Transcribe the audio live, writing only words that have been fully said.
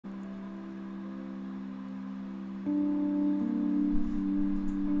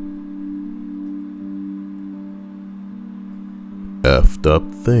effed up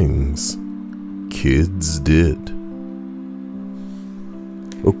things kids did.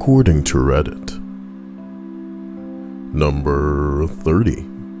 According to Reddit. Number 30.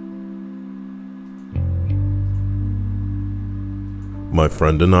 My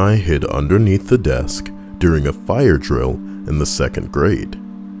friend and I hid underneath the desk during a fire drill in the 2nd grade.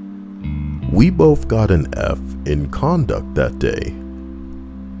 We both got an F in conduct that day.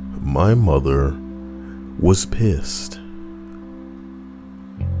 My mother was pissed.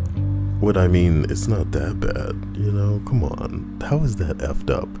 What I mean, it's not that bad, you know, come on. How is that effed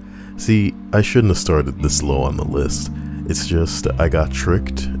up? See, I shouldn't have started this low on the list. It's just, I got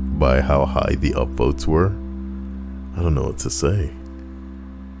tricked by how high the upvotes were. I don't know what to say.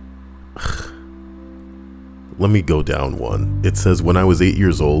 Let me go down one. It says, when I was 8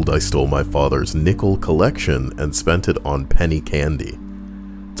 years old, I stole my father's nickel collection and spent it on penny candy.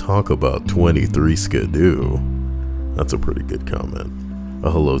 Talk about 23 skidoo. That's a pretty good comment. A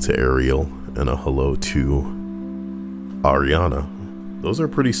hello to Ariel and a hello to Ariana. Those are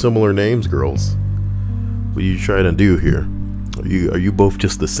pretty similar names, girls. What are you trying to do here? Are you both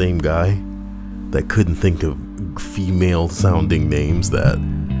just the same guy that couldn't think of female sounding names that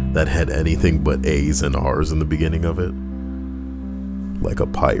had anything but A's and R's in the beginning of it? Like a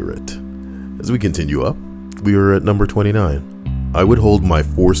pirate. As we continue up, we are at number 29. I would hold my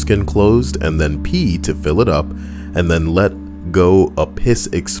foreskin closed and then pee to fill it up and then let go a piss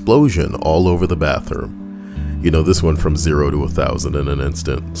explosion all over the bathroom. You know, this went from 0 to 1,000 in an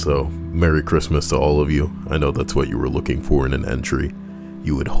instant, so Merry Christmas to all of you. I know that's what you were looking for in an entry.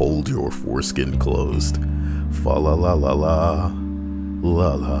 You would hold your foreskin closed. Fa la la la la.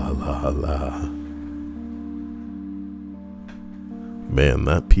 La la la la. Man,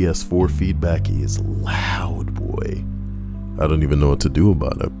 that PS4 feedback is loud, boy. I don't even know what to do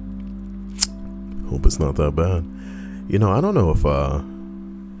about it. Hope it's not that bad. You know, I don't know if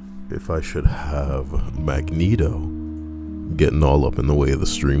I should have Magneto getting all up in the way of the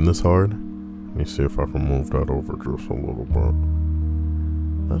stream this hard. Let me see if I can move that over just a little bit.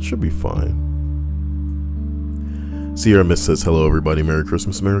 That should be fine. Sierra Miss says, hello everybody, Merry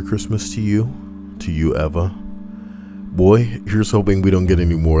Christmas to you, Eva. Boy, here's hoping we don't get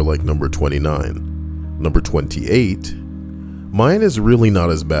any more like number 29. Number 28. Mine is really not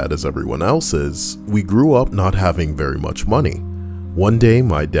as bad as everyone else's. We grew up not having very much money. One day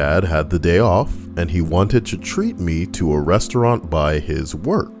my dad had the day off and he wanted to treat me to a restaurant by his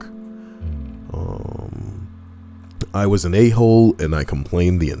work. I was an a-hole and I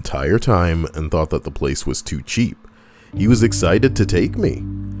complained the entire time and thought that the place was too cheap. He was excited to take me,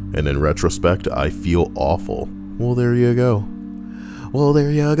 and in retrospect I feel awful. Well, there you go. Well,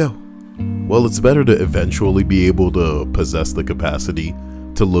 there you go. Well, it's better to eventually be able to possess the capacity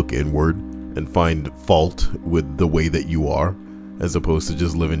to look inward and find fault with the way that you are, as opposed to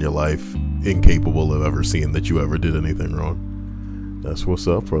just living your life incapable of ever seeing that you ever did anything wrong. That's what's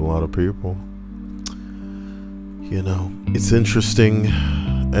up for a lot of people. You know, it's interesting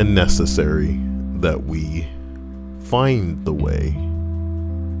and necessary that we find the way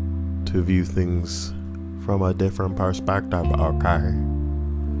to view things from a different perspective, okay?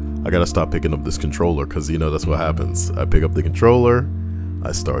 I gotta stop picking up this controller because, you know, that's what happens. I pick up the controller,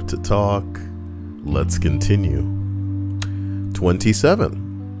 I start to talk. Let's continue.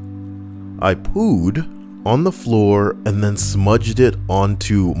 27. I pooed on the floor and then smudged it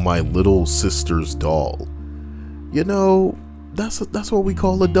onto my little sister's doll. You know, that's what we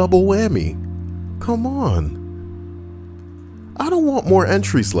call a double whammy. Come on. I don't want more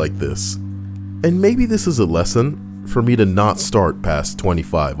entries like this. And maybe this is a lesson for me to not start past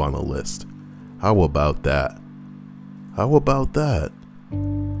 25 on a list. How about that? How about that?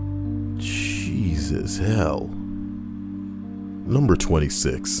 Jesus hell. Number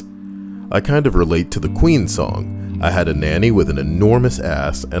 26. I kind of relate to the Queen song. I had a nanny with an enormous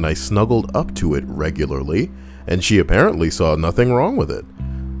ass and I snuggled up to it regularly, and she apparently saw nothing wrong with it.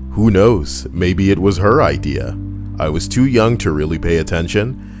 Who knows, maybe it was her idea. I was too young to really pay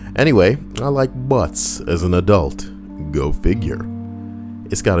attention. Anyway, I like butts as an adult. Go figure.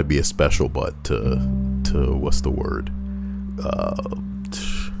 It's gotta be a special butt to what's the word?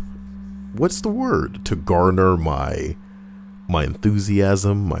 What's the word? To garner my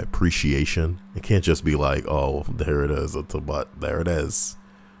enthusiasm, my appreciation. It can't just be like, oh, there it is, it's a butt, there it is.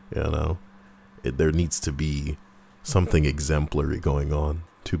 You know? There needs to be something exemplary going on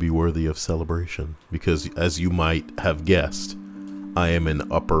to be worthy of celebration. Because as you might have guessed, I am an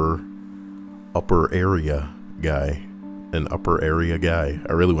upper area guy. An upper area guy.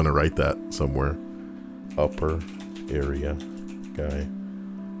 I really want to write that somewhere. Upper area guy.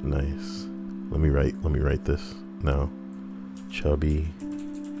 Nice. Let me write this now. chubby,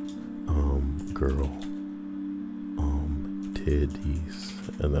 girl,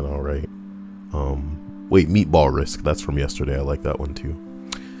 titties, and then I'll write, wait, meatball risk. That's from yesterday. I like that one too.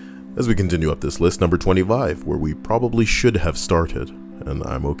 As we continue up this list, number 25, where we probably should have started, and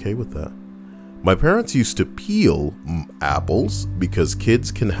I'm okay with that. My parents used to peel apples because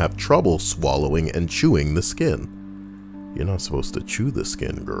kids can have trouble swallowing and chewing the skin. You're not supposed to chew the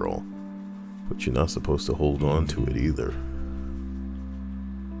skin, girl, but you're not supposed to hold on to it either.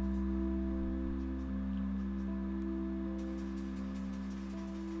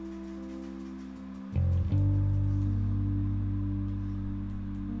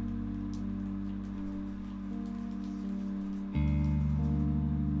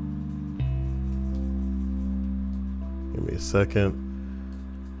 Give me a second.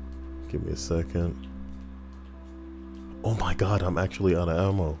 Give me a second. Oh my god, I'm actually out of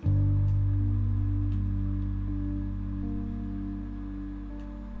ammo.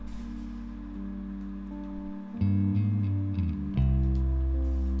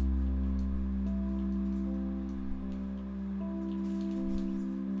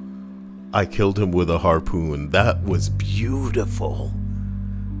 I killed him with a harpoon. That was beautiful.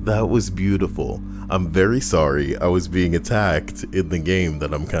 That was beautiful. I'm very sorry I was being attacked in the game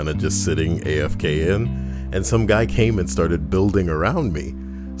that I'm kind of just sitting AFK in, and some guy came and started building around me.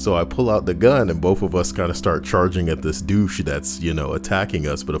 So I pull out the gun and both of us kind of start charging at this douche that's, you know, attacking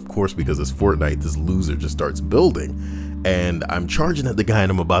us. But of course, because it's Fortnite, this loser just starts building. And I'm charging at the guy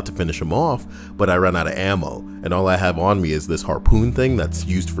and I'm about to finish him off, but I run out of ammo. And all I have on me is this harpoon thing that's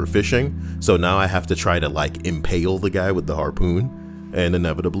used for fishing. So now I have to try to like impale the guy with the harpoon. And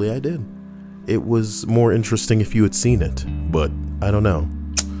inevitably I did. It was more interesting if you had seen it, but I don't know.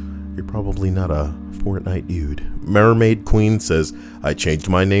 You're probably not a Fortnite dude. Mermaid Queen says, I changed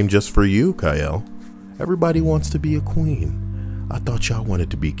my name just for you, Kyle. Everybody wants to be a queen. I thought y'all wanted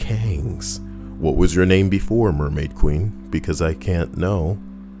to be kings. What was your name before, Mermaid Queen? Because I can't know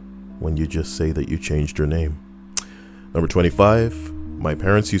when you just say that you changed your name. Number 25. My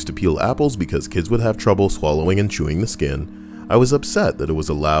parents used to peel apples because kids would have trouble swallowing and chewing the skin. I was upset that it was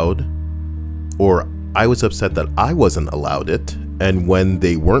allowed, or I was upset that I wasn't allowed it, and when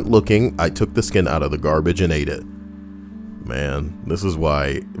they weren't looking, I took the skin out of the garbage and ate it. Man, this is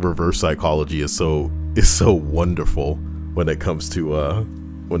why reverse psychology is so wonderful when it comes to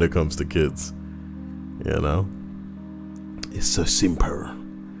kids. You know? It's so simple.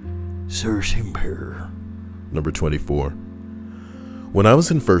 So simple. Number 24. When I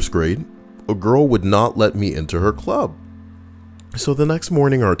was in first grade, a girl would not let me into her club. So the next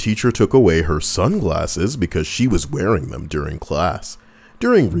morning, our teacher took away her sunglasses because she was wearing them during class.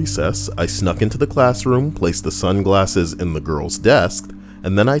 During recess, I snuck into the classroom, placed the sunglasses in the girl's desk,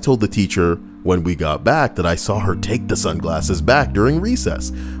 and then I told the teacher when we got back that I saw her take the sunglasses back during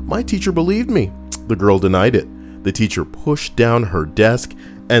recess. My teacher believed me. The girl denied it. The teacher pushed down her desk,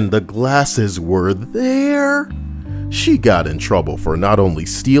 and the glasses were there. She got in trouble for not only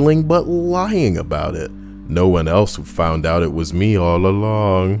stealing, but lying about it. No one else found out it was me all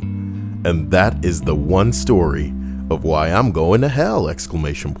along. And that is the one story of why I'm going to hell,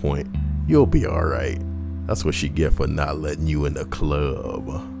 exclamation point. You'll be alright. That's what she get for not letting you in the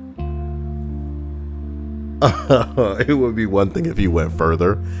club. It would be one thing if he went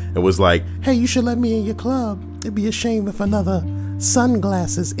further and was like, hey, you should let me in your club. It'd be a shame if another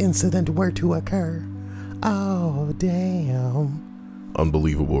sunglasses incident were to occur. Oh, damn.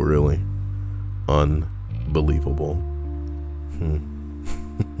 Unbelievable, really. Unbelievable.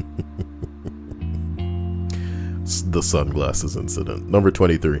 The sunglasses incident. Number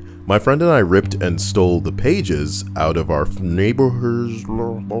 23. My friend and I ripped and stole the pages out of our neighbor's...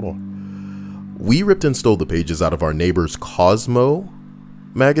 We ripped and stole the pages out of our neighbor's Cosmo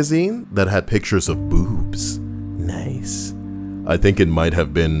magazine that had pictures of boobs. Nice. I think it might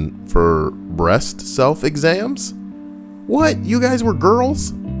have been for breast self-exams. What? You guys were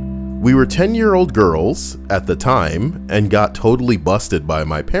girls? We were 10-year-old girls at the time and got totally busted by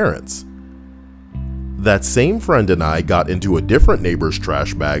my parents. That same friend and I got into a different neighbor's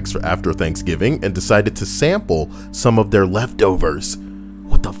trash bags after Thanksgiving and decided to sample some of their leftovers.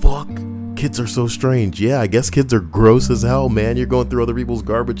 What the fuck? Kids are so strange. Yeah, I guess kids are gross as hell, man. You're going through other people's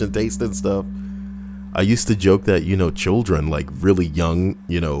garbage and tasting stuff. I used to joke that, you know, children, like really young,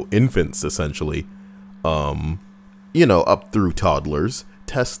 you know, infants essentially, you know, up through toddlers,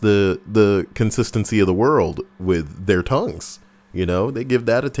 test the consistency of the world with their tongues. You know, they give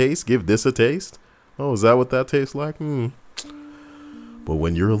that a taste, give this a taste. Oh, is that what that tastes like? But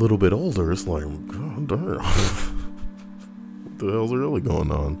when you're a little bit older, it's like, God damn. What the hell's really going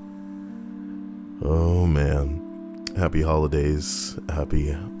on? Oh, man. Happy holidays.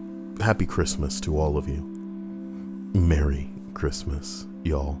 Happy Christmas to all of you. Merry Christmas,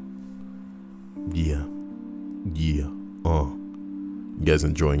 y'all. Yeah. You guys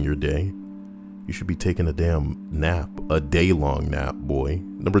enjoying your day? You should be taking a damn nap. A day-long nap, boy.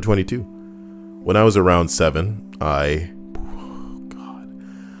 Number 22. When I was around 7, I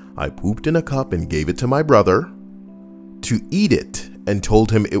pooped in a cup and gave it to my brother to eat it and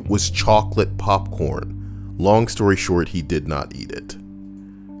told him it was chocolate popcorn. Long story short, he did not eat it.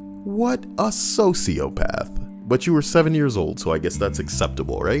 What a sociopath. But you were 7 years old, so I guess that's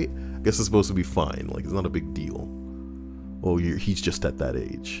acceptable, right? I guess it's supposed to be fine. Like, it's not a big deal. Oh, he's just at that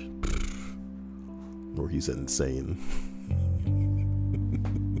age. Or he's insane.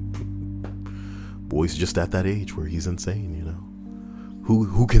 Boy's just at that age where he's insane, you know.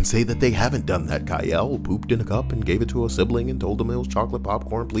 Who can say that they haven't done that? Kyle pooped in a cup and gave it to a sibling and told him it was chocolate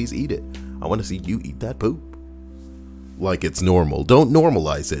popcorn. Please eat it. I want to see you eat that poop. Like it's normal. Don't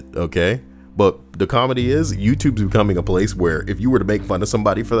normalize it, okay? But the comedy is, YouTube's becoming a place where if you were to make fun of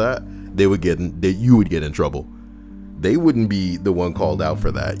somebody for that, you would get in trouble. They wouldn't be the one called out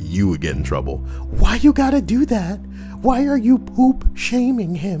for that. You would get in trouble. Why you gotta do that? Why are you poop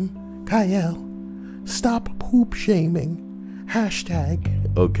shaming him, Kyle? Stop poop shaming.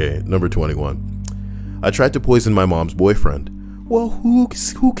 Hashtag. Okay, number 21. I tried to poison my mom's boyfriend. Well, who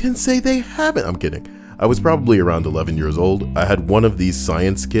can say they haven't? I'm kidding. I was probably around 11 years old. I had one of these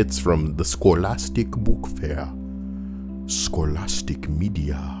science kits from the Scholastic Book Fair. Scholastic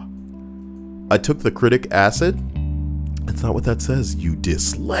Media. I took the critic acid. That's not what that says, you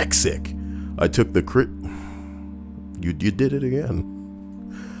dyslexic. I took the You did it again.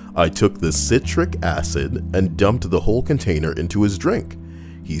 I took the citric acid and dumped the whole container into his drink.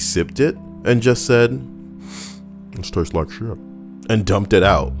 He sipped it and just said, "This tastes like shit," and dumped it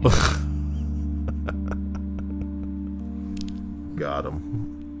out. Got him.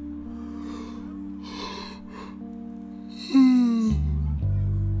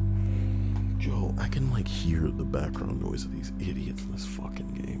 Joe, I can like hear the background noise of these idiots in this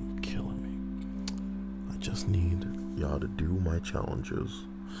fucking game. Killing me. I just need y'all to do my challenges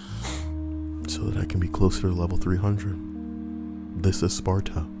so that I can be closer to level 300. This is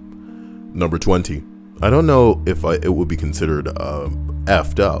Sparta. Number 20. I don't know if it would be considered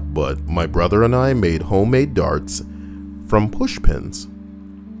effed up, but my brother and I made homemade darts from push pins.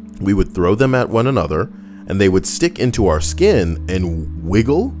 We would throw them at one another and they would stick into our skin and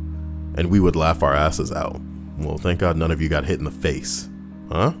wiggle, and we would laugh our asses out. Well, thank God none of you got hit in the face,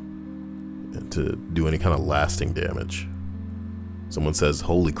 huh? To do any kind of lasting damage. Someone says,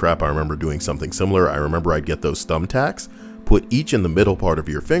 holy crap, I remember doing something similar. I remember I'd get those thumbtacks, put each in the middle part of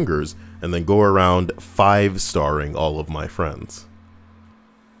your fingers, and then go around 5-starring all of my friends.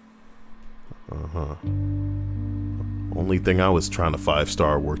 Only thing I was trying to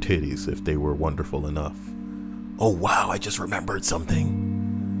 5-star were titties, if they were wonderful enough. Oh wow, I just remembered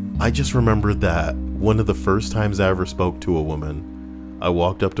something. I just remembered that one of the first times I ever spoke to a woman, I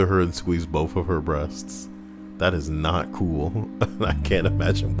walked up to her and squeezed both of her breasts. That is not cool. I can't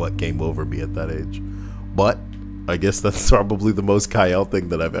imagine what came over me at that age. But I guess that's probably the most Kyle thing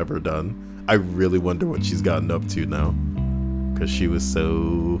that I've ever done. I really wonder what she's gotten up to now, because she was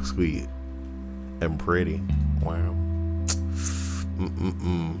so sweet and pretty. Wow.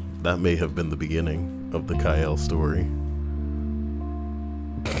 That may have been the beginning of the Kyle story.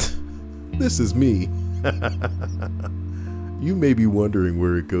 This is me. You may be wondering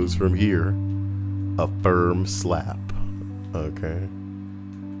where it goes from here. A firm slap. Okay.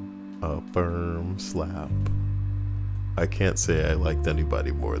 A firm slap. I can't say I liked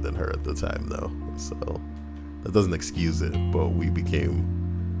anybody more than her at the time though, so that doesn't excuse it, but we became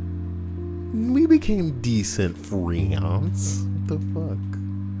decent friends. What the fuck?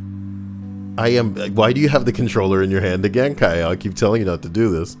 Why do you have the controller in your hand again, Kyle? I keep telling you not to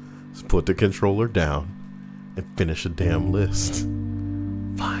do this. Just put the controller down and finish a damn list.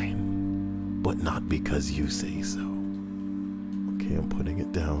 Fine. But not because you say so. Okay, I'm putting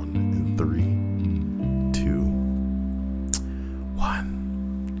it down in 3, 2,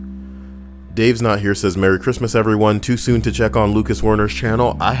 1. Dave's not here, says Merry Christmas everyone. Too soon to check on Lucas Werner's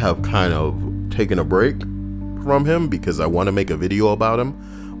channel. I have kind of taken a break from him because I want to make a video about him,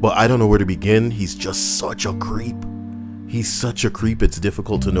 but I don't know where to begin. He's just such a creep. He's such a creep, it's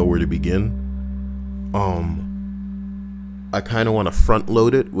difficult to know where to begin. I kind of want to front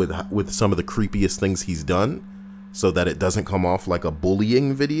load it with some of the creepiest things he's done so that it doesn't come off like a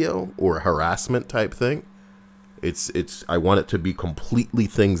bullying video or a harassment type thing. I want it to be completely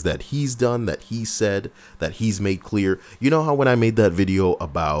things that he's done, that he said, that he's made clear. You know how when I made that video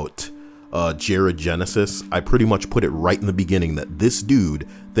about Jared Genesis, I pretty much put it right in the beginning that this dude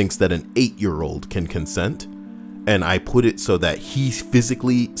thinks that an 8-year-old can consent. And I put it so that he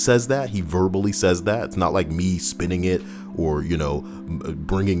physically says that, he verbally says that. It's not like me spinning it or, you know,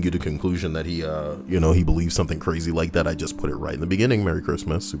 bringing you to conclusion that he, you know, he believes something crazy like that. I just put it right in the beginning. Merry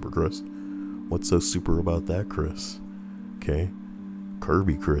Christmas, Super Chris. What's so super about that, Chris? Okay.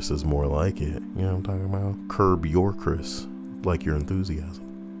 Kirby Chris is more like it. You know what I'm talking about? Curb your Chris, like your enthusiasm.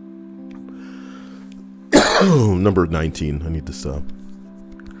 Number 19. I need to stop.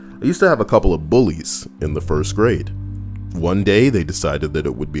 I used to have a couple of bullies in the first grade. One day they decided that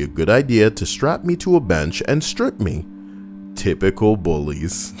it would be a good idea to strap me to a bench and strip me. Typical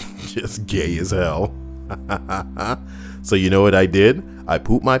bullies. Just gay as hell. So you know what I did? I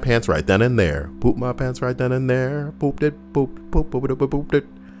pooped my pants right then and there. Pooped my pants right then and there. Pooped it, pooped, pooped, pooped it, pooped it.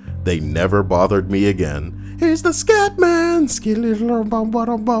 They never bothered me again. Here's the scat man. That's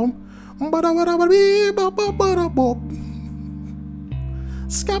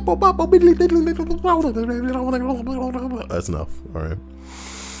enough. All right.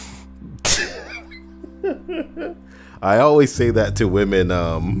 I always say that to women.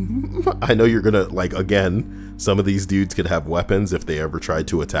 I know you're gonna, like, again, some of these dudes could have weapons if they ever tried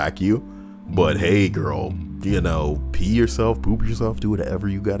to attack you, but hey girl, you know, pee yourself, poop yourself, do whatever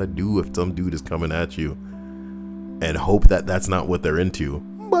you gotta do if some dude is coming at you, and hope that that's not what they're into.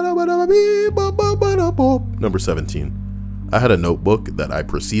 Number 17. I had a notebook that I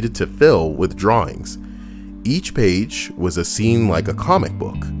proceeded to fill with drawings. Each page was a scene like a comic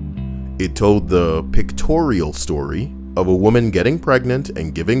book. It told the pictorial story of a woman getting pregnant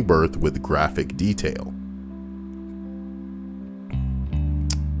and giving birth with graphic detail.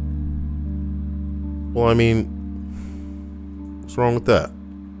 Well, I mean, what's wrong with that?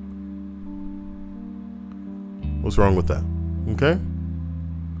 What's wrong with that? Okay?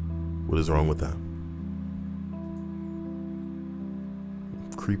 What is wrong with that?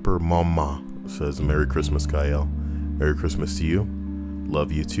 Creeper Mama says, Merry Christmas, Kyle. Merry Christmas to you.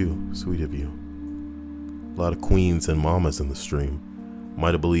 Love you too. Sweet of you. A lot of queens and mamas in the stream.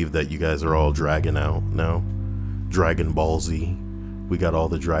 Might have believed that you guys are all dragging out now. Dragon Ball Z. We got all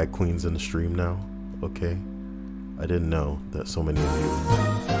the drag queens in the stream now. Okay. I didn't know that so many of you.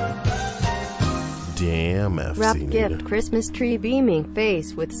 Damn, FC. Wrapped gift, Christmas tree, beaming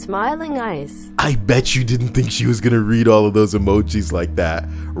face with smiling eyes. I bet you didn't think she was gonna read all of those emojis like that.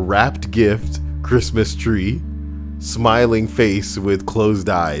 Wrapped gift, Christmas tree, smiling face with closed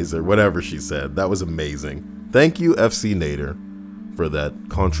eyes, or whatever she said. That was amazing. Thank you, FC Nader, for that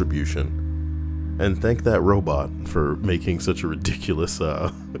contribution. And thank that robot for making such a ridiculous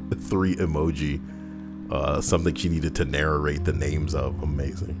 3 emoji. Something she needed to narrate the names of.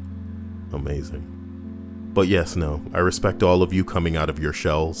 Amazing. Amazing. But yes, no, I respect all of you coming out of your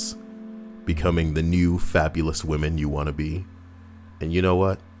shells, becoming the new fabulous women you want to be. And you know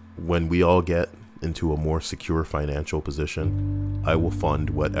what? When we all get into a more secure financial position, I will fund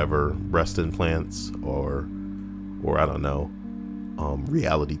whatever breast implants or I don't know,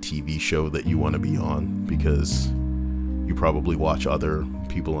 reality TV show that you want to be on, because you probably watch other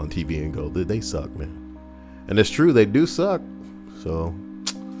people on TV and go, they suck, man. And it's true, they do suck. So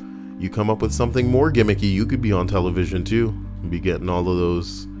you come up with something more gimmicky, you could be on television too, and be getting all of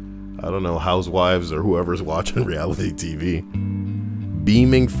those, I don't know, housewives or whoever's watching reality TV.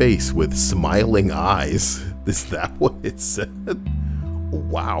 Beaming face with smiling eyes. Is that what it said?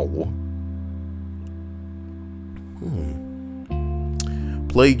 Wow.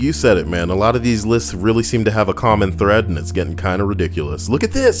 Plague, you said it, man. A lot of these lists really seem to have a common thread, and it's getting kind of ridiculous. Look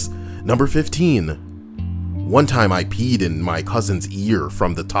at this! Number 15. One time I peed in my cousin's ear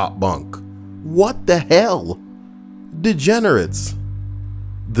from the top bunk. What the hell? Degenerates.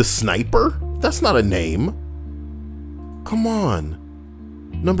 The Sniper? That's not a name. Come on.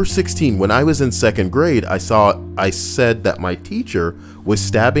 Number 16. When I was in 2nd grade, I said that my teacher was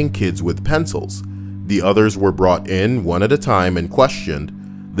stabbing kids with pencils. The others were brought in one at a time and questioned.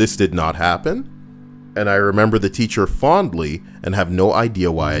 This did not happen? And I remember the teacher fondly and have no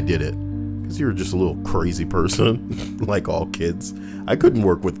idea why I did it. Because you're just a little crazy person, like all kids. I couldn't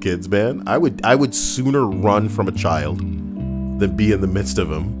work with kids, man. I would sooner run from a child than be in the midst of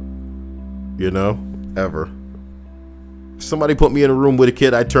them. You know? Ever. If somebody put me in a room with a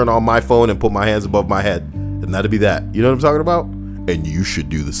kid, I'd turn on my phone and put my hands above my head. And that'd be that. You know what I'm talking about? And you should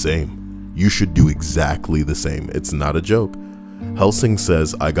do the same. You should do exactly the same. It's not a joke. Helsing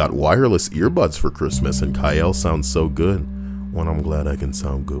says, I got wireless earbuds for Christmas and Kyle sounds so good. Well, I'm glad I can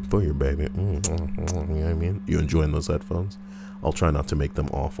sound good for you, baby. You know what I mean? You enjoying those headphones? I'll try not to make them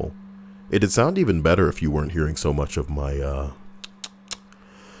awful. It'd sound even better if you weren't hearing so much of my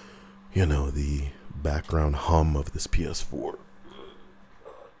You know, the background hum of this PS4.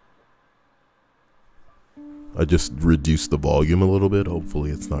 I just reduced the volume a little bit.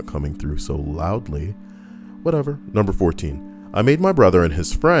 Hopefully it's not coming through so loudly. Whatever. Number 14. I made my brother and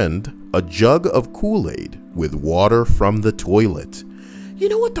his friend a jug of Kool-Aid with water from the toilet. You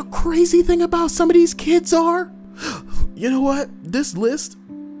know what the crazy thing about some of these kids are? You know what? This list,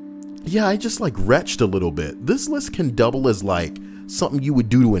 yeah, I just like retched a little bit. This list can double as like something you would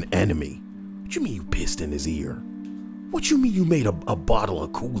do to an enemy. What you mean you pissed in his ear? What you mean you made a bottle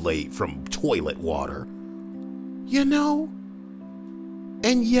of Kool-Aid from toilet water? You know?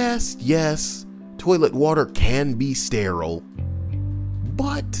 And yes, toilet water can be sterile.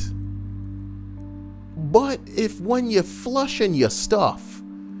 But if when you flushing your stuff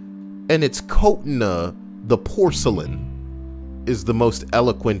and it's coating the porcelain is the most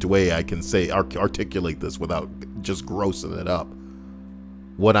eloquent way I can say articulate this without just grossing it up.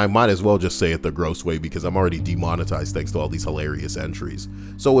 What I might as well just say it the gross way because I'm already demonetized thanks to all these hilarious entries.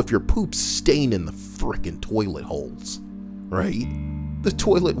 So if your poop's staining the frickin' toilet holes, right? The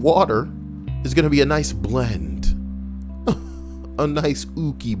toilet water is gonna be a nice blend. A nice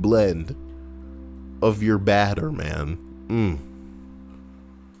ooky blend of your batter, man.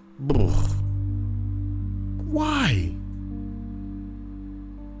 Why?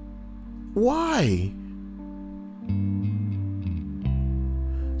 Why?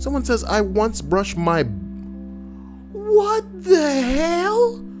 Someone says, I once brushed my... What the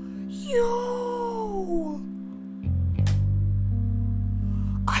hell? Yo!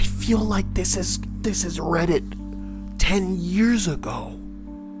 I feel like this is Reddit 10 years ago.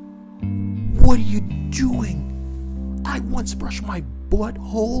 What are you doing? I once brushed my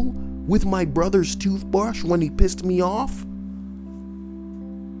butthole with my brother's toothbrush when he pissed me off.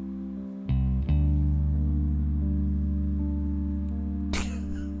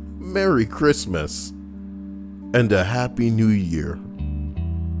 Merry Christmas and a Happy New Year.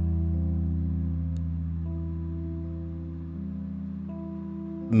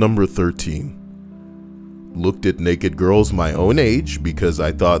 Number 13. Looked at naked girls my own age because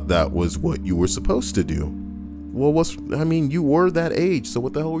I thought that was what you were supposed to do. Well, you were that age, so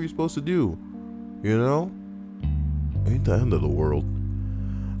what the hell were you supposed to do? You know? Ain't the end of the world.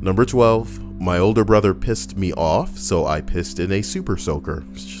 Number 12. My older brother pissed me off, so I pissed in a super soaker.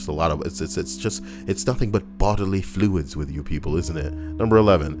 It's just a lot of it's nothing but bodily fluids with you people, isn't it? Number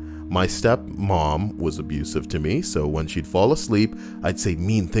 11. My stepmom was abusive to me, so when she'd fall asleep, I'd say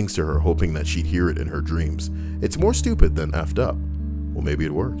mean things to her, hoping that she'd hear it in her dreams. It's more stupid than effed up. Well, maybe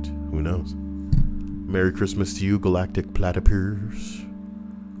it worked. Who knows? Merry Christmas to you, Galactic Platypus.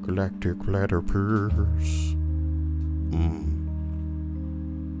 Galactic Platypus.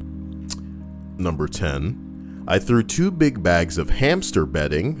 Number 10. I threw 2 big bags of hamster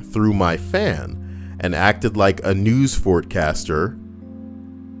bedding through my fan and acted like a news forecaster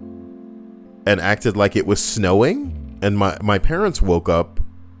and acted like it was snowing, and my parents woke up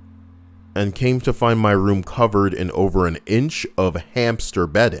and came to find my room covered in over an inch of hamster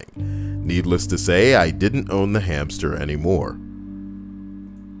bedding. Needless to say, I didn't own the hamster anymore.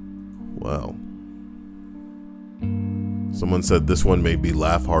 Well, someone said this one made me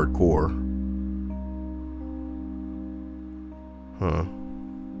laugh hardcore. Huh.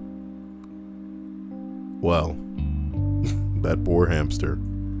 Well, that poor hamster.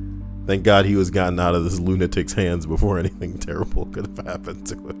 Thank God he was gotten out of this lunatic's hands before anything terrible could have happened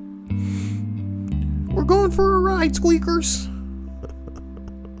to him. We're going for a ride, squeakers.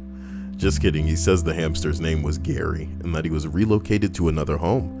 Just kidding. He says the hamster's name was Gary and that he was relocated to another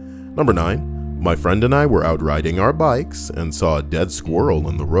home. Number 9. My friend and I were out riding our bikes and saw a dead squirrel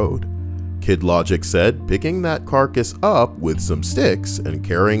in the road. Kid Logic said picking that carcass up with some sticks and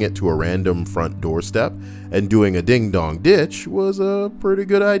carrying it to a random front doorstep and doing a ding-dong ditch was a pretty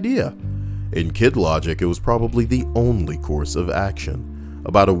good idea. In Kid Logic, it was probably the only course of action.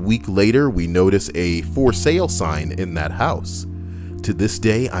 About a week later, we notice a for sale sign in that house. To this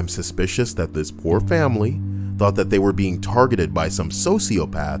day, I'm suspicious that this poor family thought that they were being targeted by some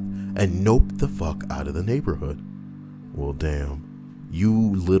sociopath and noped the fuck out of the neighborhood. Well, damn.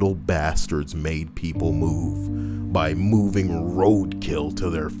 You little bastards made people move by moving roadkill to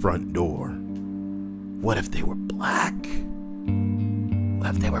their front door. What if they were black? What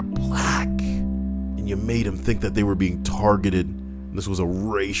if they were black? And you made them think that they were being targeted. And this was a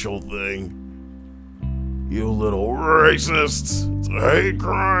racial thing. You little racists. It's a hate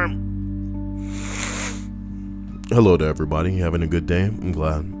crime. Hello to everybody. Having a good day? I'm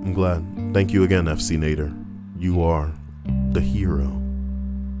glad. Thank you again, FC Nader. You are the hero.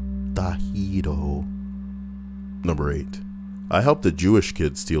 The hero. Number 8. I helped a Jewish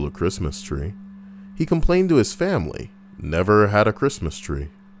kid steal a Christmas tree. He complained to his family. Never had a Christmas tree.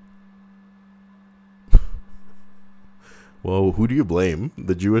 Well, who do you blame?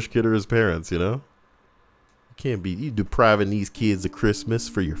 The Jewish kid or his parents, you know? You can't be you depriving these kids of Christmas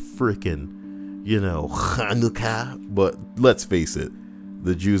for your frickin', you know, Hanukkah. But let's face it,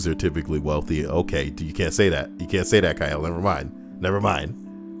 the Jews are typically wealthy. Okay, you can't say that. You can't say that, Kyle. Never mind. Never mind.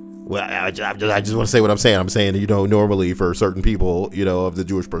 Well, I just want to say what I'm saying. I'm saying, you know, normally for certain people, you know, of the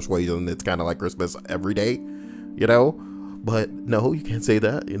Jewish persuasion, it's kind of like Christmas every day, you know? But no, you can't say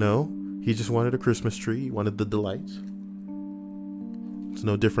that, you know? He just wanted a Christmas tree. He wanted the delights. It's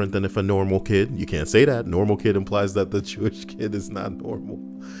no different than if a normal kid, you can't say that. Normal kid implies that the Jewish kid is not normal.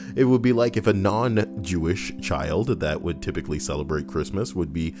 It would be like if a non-Jewish child that would typically celebrate Christmas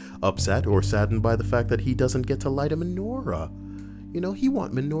would be upset or saddened by the fact that he doesn't get to light a menorah. You know, he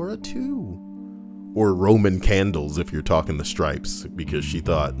want menorah too. Or Roman candles if you're talking the stripes, because she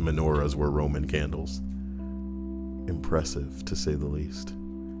thought menorahs were Roman candles. Impressive, to say the least.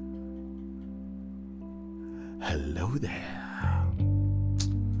 Hello there.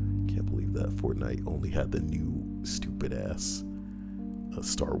 Can't believe that Fortnite only had the new stupid ass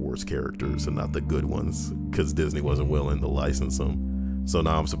Star Wars characters and not the good ones, because Disney wasn't willing to license them. So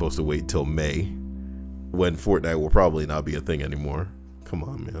now I'm supposed to wait till May, when Fortnite will probably not be a thing anymore. Come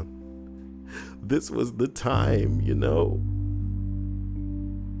on, man. This was the time, you know.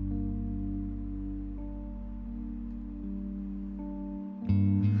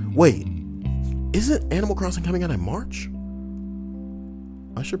 Wait, isn't Animal Crossing coming out in March?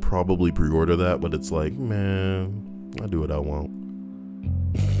 I should probably pre-order that, but it's like, man, I'll do what I want.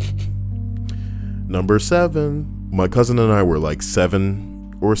 Number 7. My cousin and I were like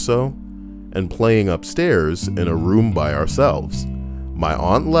 7 or so, and playing upstairs in a room by ourselves. My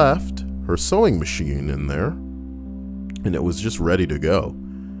aunt left her sewing machine in there, and it was just ready to go.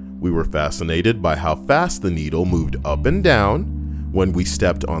 We were fascinated by how fast the needle moved up and down when we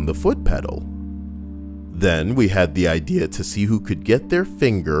stepped on the foot pedal. Then we had the idea to see who could get their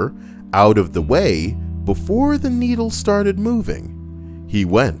finger out of the way before the needle started moving. He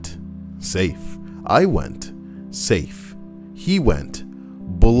went. Safe. I went. Safe. He went.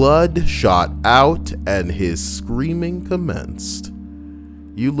 Blood shot out and his screaming commenced.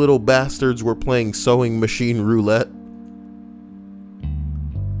 You little bastards were playing sewing machine roulette.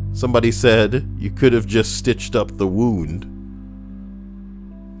 Somebody said you could have just stitched up the wound.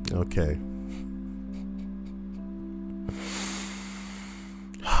 Okay.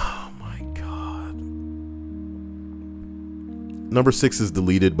 Oh my God. Number 6 is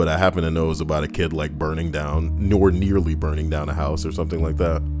deleted, but I happen to know it's about a kid like burning down, or nearly burning down a house or something like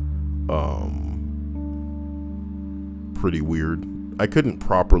that. Pretty weird. I couldn't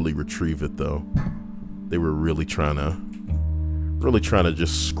properly retrieve it though. They were really trying to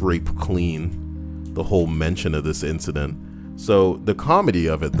just scrape clean the whole mention of this incident. So the comedy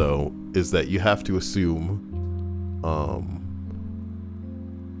of it though is that you have to assume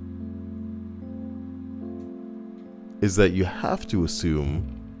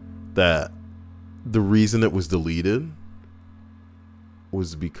that the reason it was deleted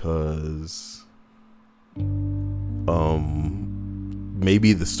was because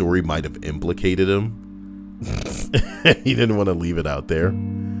maybe the story might have implicated him. He didn't want to leave it out there.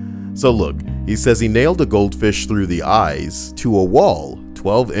 So look, he says he nailed a goldfish through the eyes to a wall,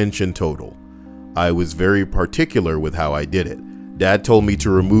 12-inch in total. I was very particular with how I did it. Dad told me to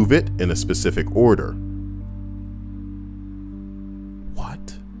remove it in a specific order.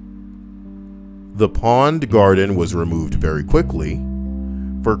 What? The pond garden was removed very quickly.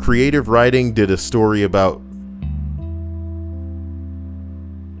 For creative writing, did a story about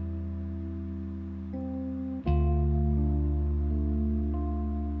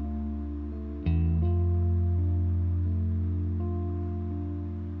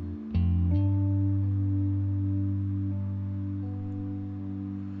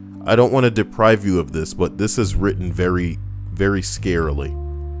I don't want to deprive you of this, but this is written very, very scarily.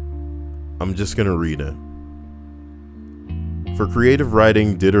 I'm just going to read it. For creative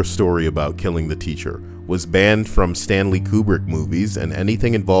writing, did a story about killing the teacher. Was banned from Stanley Kubrick movies and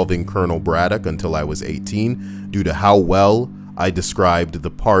anything involving Colonel Braddock until I was 18 due to how well I described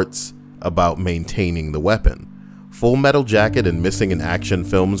the parts about maintaining the weapon. Full Metal Jacket and Missing in Action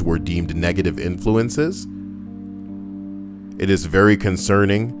films were deemed negative influences. It is very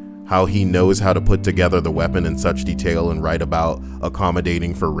concerning how he knows how to put together the weapon in such detail and write about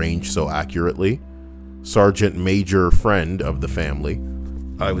accommodating for range so accurately. Sergeant Major friend of the family.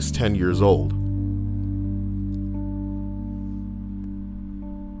 I was 10 years old.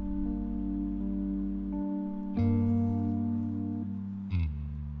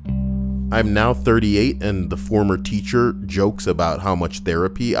 I'm now 38 and the former teacher jokes about how much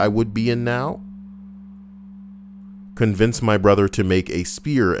therapy I would be in now. Convinced my brother to make a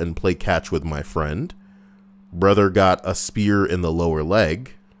spear and play catch with my friend. Brother got a spear in the lower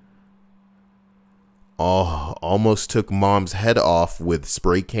leg. Oh, almost took mom's head off with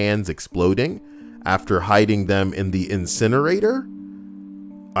spray cans exploding after hiding them in the incinerator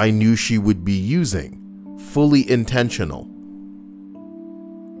I knew she would be using. Fully intentional.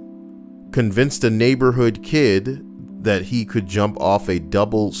 Convinced a neighborhood kid that he could jump off a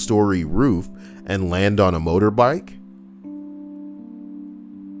double-story roof and land on a motorbike.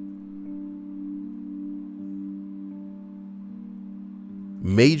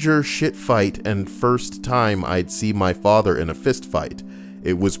 Major shit fight and first time I'd see my father in a fist fight.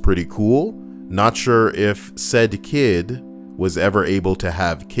 It was pretty cool. Not sure if said kid was ever able to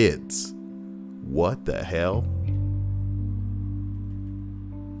have kids. What the hell?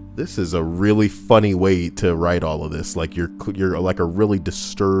 This is a really funny way to write all of this. Like you're like a really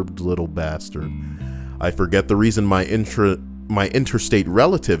disturbed little bastard. I forget the reason my interstate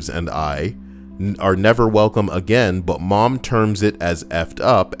relatives and I are never welcome again, but mom terms it as effed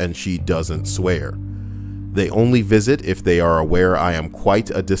up and she doesn't swear. They only visit if they are aware I am quite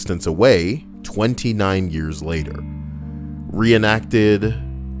a distance away 29 years later. Reenacted.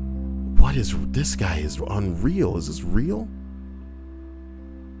 What is this guy is unreal. Is this real?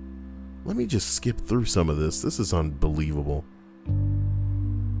 Let me just skip through some of this. This is unbelievable.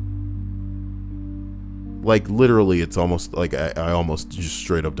 Like literally, it's almost like I almost just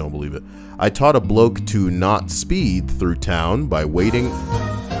straight up don't believe it. I taught a bloke to not speed through town by waiting.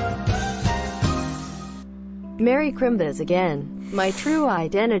 Merry Crimbas again. My true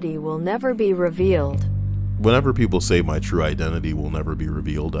identity will never be revealed. Whenever people say my true identity will never be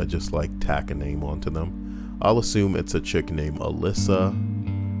revealed, I just like tack a name onto them. I'll assume it's a chick named Alyssa,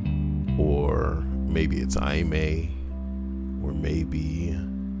 or maybe it's Aime, or maybe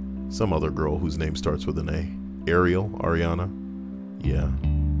some other girl whose name starts with an A. Ariana? Yeah.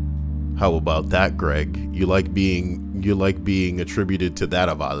 How about that, Greg? You like being attributed to that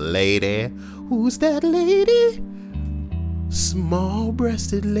of a lady? Who's that lady?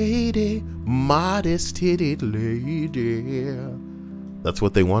 Small-breasted lady, modest-titted lady. That's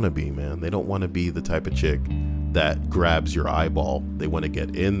what they want to be, man. They don't want to be the type of chick that grabs your eyeball. They want to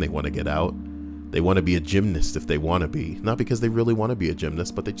get in, they want to get out. They want to be a gymnast if they want to be. Not because they really want to be a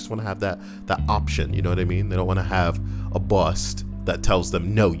gymnast, but they just want to have that option, you know what I mean? They don't want to have a bust that tells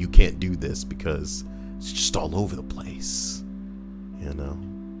them, no, you can't do this because it's just all over the place. You know?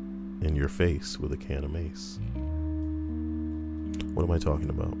 In your face with a can of mace. What am I talking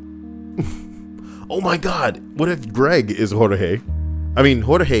about? Oh my god! What if Greg is Jorge? I mean,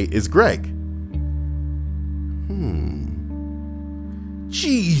 Jorge is Greg.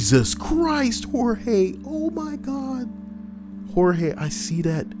 Jesus Christ, Jorge. Oh my god. Jorge, I see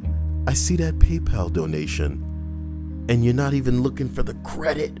that PayPal donation. And you're not even looking for the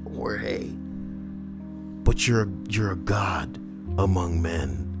credit, Jorge. But you're a god among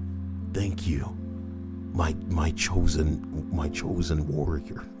men. Thank you. My chosen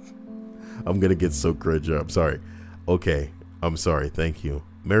warrior. I'm gonna get so cringe. I'm sorry. Okay, I'm sorry. Thank you.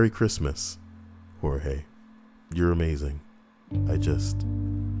 Merry Christmas, Jorge. You're amazing. I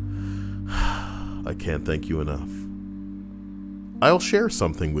can't thank you enough. I'll share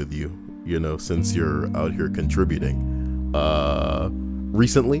something with you, you know, since you're out here contributing.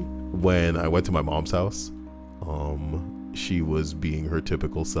 Recently, when I went to my mom's house, she was being her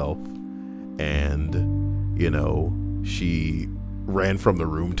typical self, and, you know, she ran from the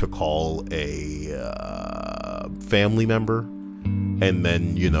room to call a family member, and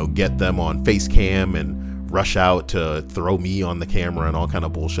then, you know, get them on face cam and rush out to throw me on the camera and all kind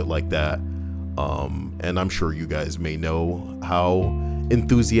of bullshit like that. And I'm sure you guys may know how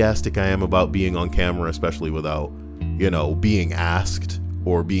enthusiastic I am about being on camera, especially without, you know, being asked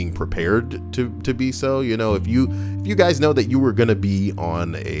or being prepared to be so. You know, if you guys know that you were gonna be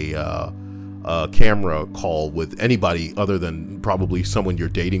on a camera call with anybody other than probably someone you're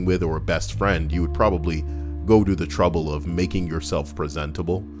dating with or a best friend, you would probably go to the trouble of making yourself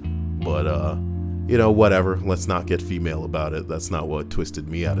presentable. But you know, whatever, let's not get female about it. That's not what twisted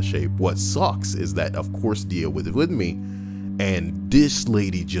me out of shape. What sucks is that, of course, Dia was with me, and this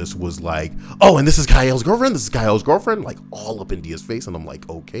lady just was like, oh, and this is Kyle's girlfriend, this is Kyle's girlfriend, like all up in Dia's face. And I'm like,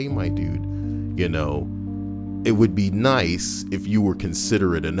 okay, my dude, you know, it would be nice if you were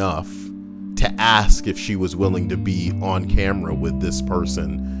considerate enough to ask if she was willing to be on camera with this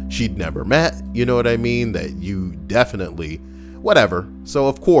person she'd never met, you know what I mean? That you definitely, whatever. So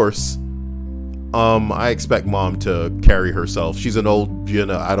of course, I expect mom to carry herself. She's an old,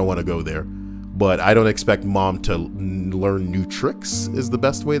 I don't want to go there. But I don't expect mom to learn new tricks is the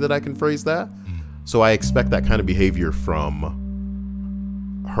best way that I can phrase that. So I expect that kind of behavior from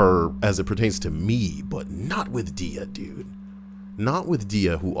her as it pertains to me, but not with Dia, dude. Not with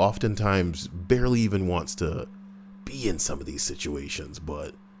Dia, who oftentimes barely even wants to be in some of these situations,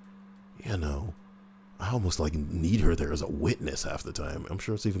 but, I almost like need her there as a witness half the time. I'm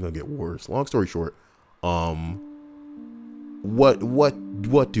sure it's even gonna get worse. Long story short, what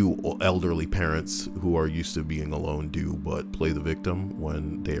do elderly parents who are used to being alone do but play the victim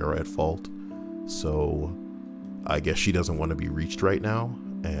when they are at fault? So I guess she doesn't want to be reached right now,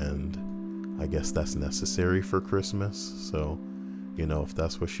 and I guess that's necessary for Christmas. So, if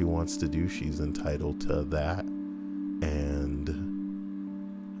that's what she wants to do, she's entitled to that. And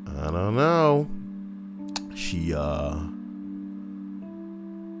I don't know. She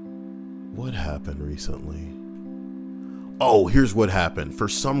what happened recently? Oh, here's what happened. For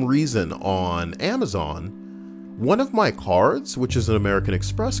some reason on Amazon, one of my cards, which is an American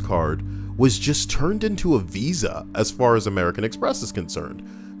Express card, was just turned into a Visa as far as American Express is concerned.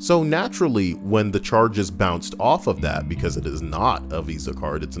 So naturally, when the charges bounced off of that, because it is not a Visa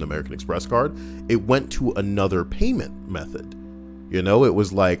card, it's an American Express card, it went to another payment method. It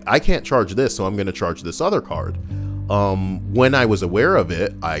was like, I can't charge this, so I'm going to charge this other card. When I was aware of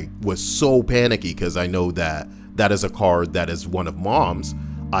it, I was so panicky because I know that that is a card that is one of mom's.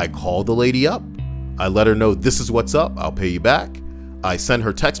 I called the lady up. I let her know this is what's up. I'll pay you back. I send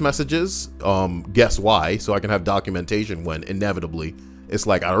her text messages. Guess why? So I can have documentation when inevitably it's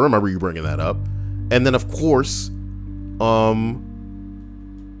like, I don't remember you bringing that up. And then of course,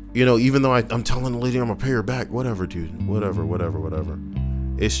 even though I'm telling the lady I'm gonna pay her back, whatever, dude, whatever.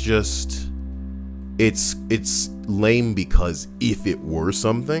 It's just, it's lame because if it were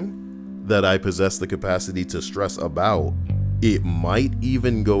something that I possess the capacity to stress about, it might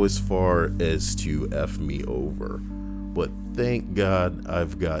even go as far as to F me over. But thank God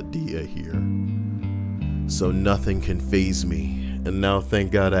I've got Dia here, so nothing can faze me. And now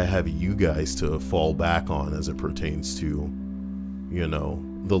thank God I have you guys to fall back on as it pertains to,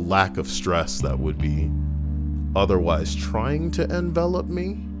 the lack of stress that would be otherwise trying to envelop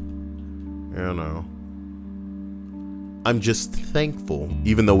me. I'm just thankful,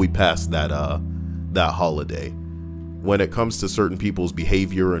 even though we passed that holiday, when it comes to certain people's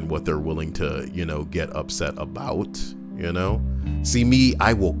behavior and what they're willing to, get upset about, See me,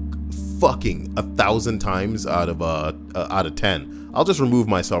 I will fucking 1,000 times out of 10. I'll just remove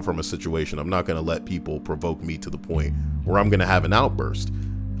myself from a situation. I'm not gonna let people provoke me to the point where I'm gonna have an outburst.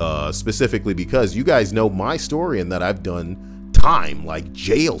 Specifically because you guys know my story and that I've done time, like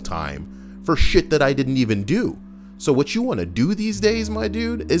jail time, for shit that I didn't even do. So what you want to do these days, my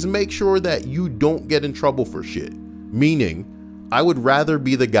dude, is make sure that you don't get in trouble for shit. Meaning, I would rather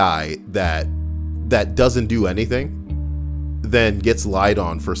be the guy that doesn't do anything than gets lied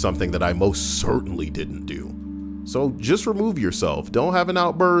on for something that I most certainly didn't do. So just remove yourself. Don't have an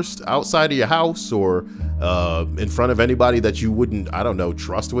outburst outside of your house or in front of anybody that you wouldn't, I don't know,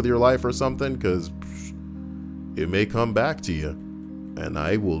 trust with your life or something, because it may come back to you. And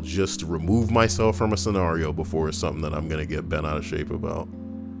I will just remove myself from a scenario before it's something that I'm going to get bent out of shape about.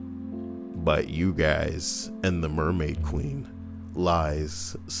 But you guys and the Mermaid Queen,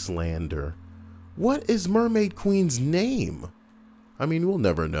 lies, slander. What is Mermaid Queen's name? I mean, we'll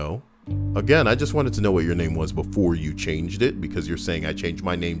never know. Again, I just wanted to know what your name was before you changed it, because you're saying I changed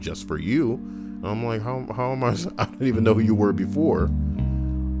my name just for you. I'm like, how am I don't even know who you were before.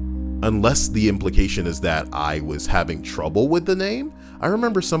 Unless the implication is that I was having trouble with the name. I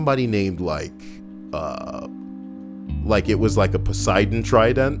remember somebody named like it was like a Poseidon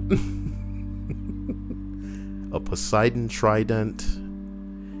Trident. A Poseidon Trident.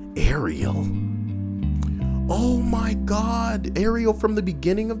 Ariel. Oh my God, Ariel from the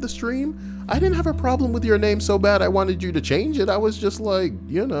beginning of the stream? I didn't have a problem with your name so bad I wanted you to change it. I was just like,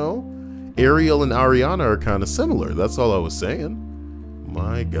 Ariel and Ariana are kind of similar. That's all I was saying.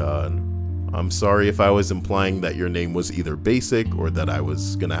 My God. I'm sorry if I was implying that your name was either basic or that I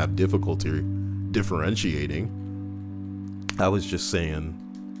was gonna have difficulty differentiating. I was just saying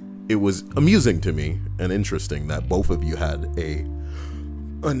it was amusing to me and interesting that both of you had a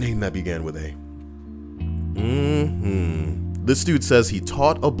name that began with A. This dude says he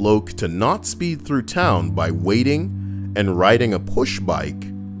taught a bloke to not speed through town by waiting and riding a push bike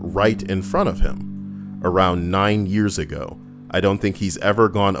right in front of him around 9 years ago. I don't think he's ever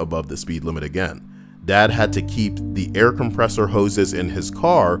gone above the speed limit again. Dad had to keep the air compressor hoses in his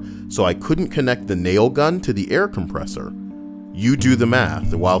car, so I couldn't connect the nail gun to the air compressor. You do the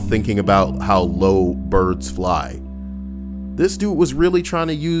math while thinking about how low birds fly. This dude was really trying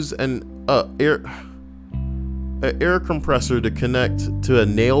to use an air compressor to connect to a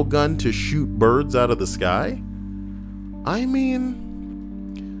nail gun to shoot birds out of the sky. I mean,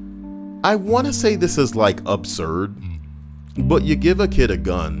 I want to say this is like absurd, but you give a kid a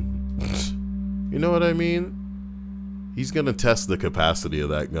gun. You know what I mean? He's gonna test the capacity of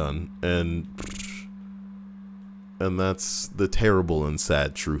that gun, and that's the terrible and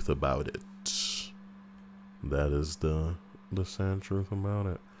sad truth about it. That is the sad truth about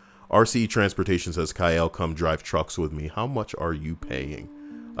it. RCE Transportation says, Kyle, come drive trucks with me. How much are you paying?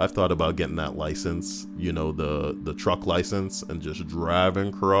 I've thought about getting that license, you know, the truck license, and just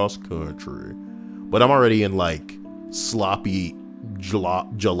driving cross country. But I'm already in like sloppy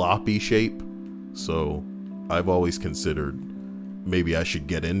jalopy shape. So I've always considered maybe I should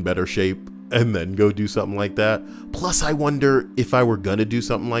get in better shape and then go do something like that. Plus, I wonder if I were gonna do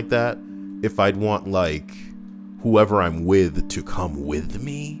something like that, if I'd want like whoever I'm with to come with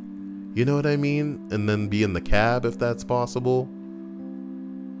me. You know what I mean? And then be in the cab if that's possible.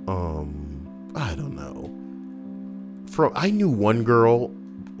 I don't know. I knew one girl.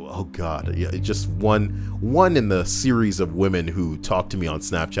 Oh God, yeah, just one in the series of women who talked to me on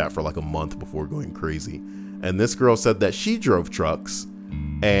Snapchat for like a month before going crazy. And this girl said that she drove trucks,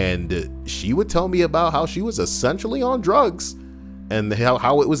 and she would tell me about how she was essentially on drugs, and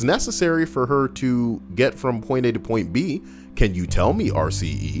how it was necessary for her to get from point A to point B. Can you tell me,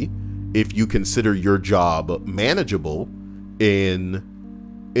 RCE, if you consider your job manageable in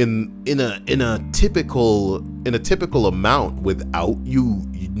a typical amount without you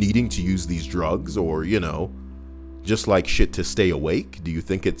needing to use these drugs, or, you know, just like shit to stay awake? Do you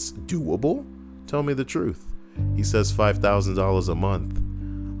think it's doable? Tell me the truth. He says $5,000 a month.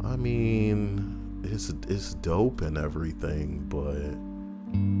 I mean, it's dope and everything, but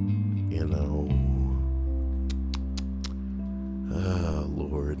you know,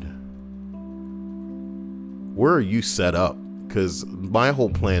 Lord, where are you set up? Because my whole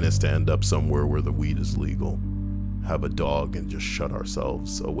plan is to end up somewhere where the weed is legal, have a dog, and just shut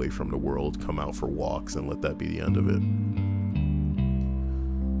ourselves away from the world, come out for walks, and let that be the end of it.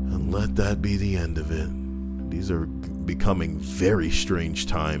 And let that be the end of it. These are becoming very strange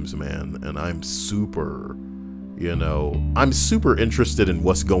times, man. And I'm super interested in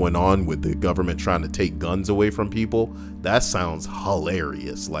what's going on with the government trying to take guns away from people. That sounds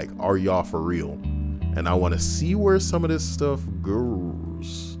hilarious. Like, are y'all for real? And I want to see where some of this stuff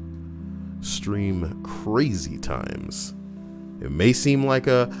goes. Stream crazy times. It may seem like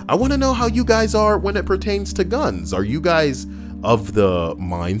I want to know how you guys are when it pertains to guns. Are you guys of the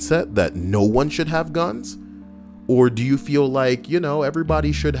mindset that no one should have guns? Or do you feel like, you know,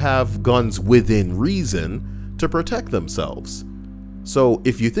 everybody should have guns within reason to protect themselves? So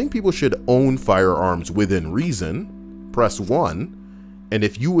if you think people should own firearms within reason, press 1. And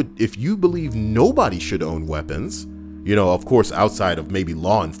if you believe nobody should own weapons, you know, of course, outside of maybe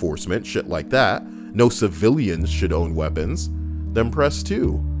law enforcement, shit like that, no civilians should own weapons, then press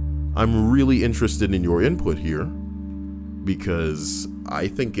 2. I'm really interested in your input here, because I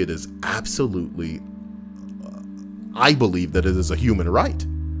think it is absolutely, I believe that it is a human right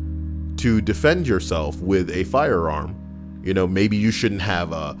to defend yourself with a firearm. You know, maybe you shouldn't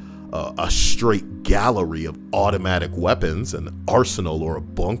have a straight gallery of automatic weapons, an arsenal or a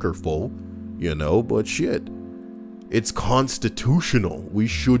bunker full, you know, but shit, it's constitutional. We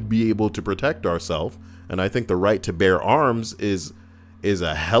should be able to protect ourselves. And I think the right to bear arms is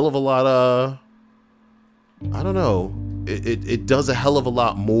a hell of a lot of, I don't know, it does a hell of a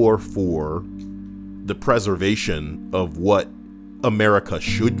lot more for the preservation of what America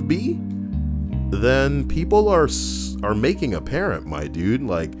should be than people are making apparent, my dude.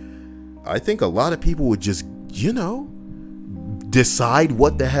 Like, I think a lot of people would just, you know, decide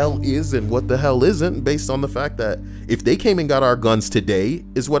what the hell is and what the hell isn't based on the fact that if they came and got our guns today,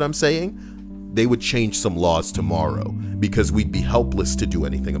 is what I'm saying, they would change some laws tomorrow because we'd be helpless to do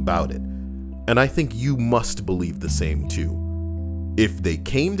anything about it. And I think you must believe the same too. If they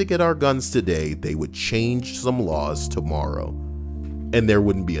came to get our guns today, they would change some laws tomorrow, and there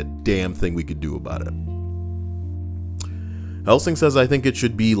wouldn't be a damn thing we could do about it. Helsing says, I think it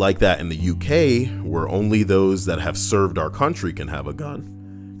should be like that in the UK, where only those that have served our country can have a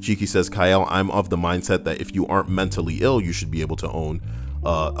gun. Cheeky says, Kyle, I'm of the mindset that if you aren't mentally ill, you should be able to own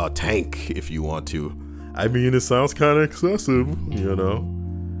a tank if you want to. I mean, it sounds kind of excessive, you know,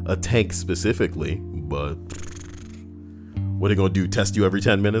 a tank specifically, but what are they gonna do? Test you every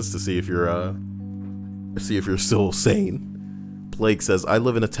 10 minutes to see if you're still sane? Flake says, I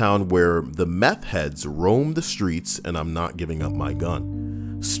live in a town where the meth heads roam the streets and I'm not giving up my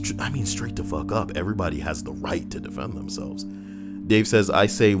gun. I mean, straight the fuck up. Everybody has the right to defend themselves. Dave says, I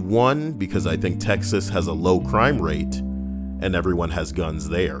say 1 because I think Texas has a low crime rate and everyone has guns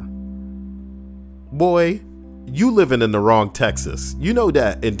there. Boy, you living in the wrong Texas. You know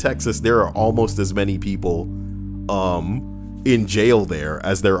that in Texas there are almost as many people in jail there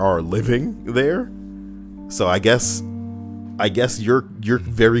as there are living there. So I guess you're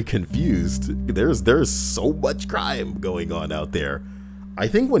very confused. There's so much crime going on out there. I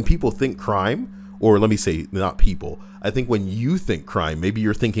think when people think crime, or let me say not people, I think when you think crime, maybe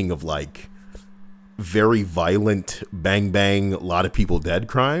you're thinking of like very violent bang bang, a lot of people dead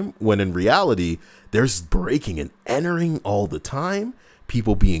crime, when in reality there's breaking and entering all the time,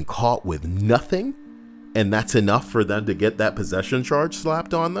 people being caught with nothing, and that's enough for them to get that possession charge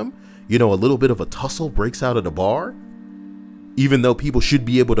slapped on them. You know, a little bit of a tussle breaks out at a bar, even though people should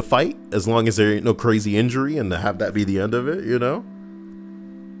be able to fight as long as there ain't no crazy injury, and to have that be the end of it, you know?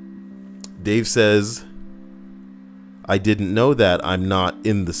 Dave says, I didn't know that. I'm not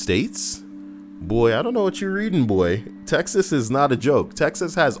in the States. Boy, I don't know what you're reading, boy. Texas is not a joke.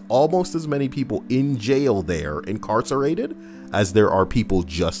 Texas has almost as many people in jail there, incarcerated, as there are people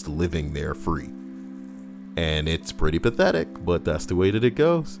just living there free. And it's pretty pathetic, but that's the way that it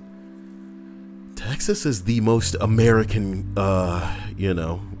goes. Texas is the most American,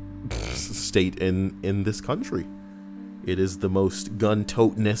 state in this country. It is the most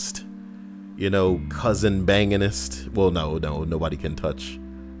gun-totingest, cousin bangingest. Well, no, nobody can touch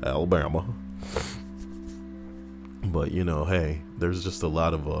Alabama. But, hey, there's just a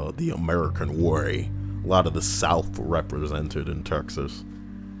lot of the American way, a lot of the South represented in Texas.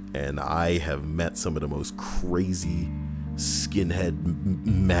 And I have met some of the most crazy skinhead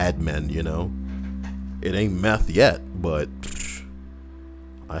madmen, It ain't meth yet, but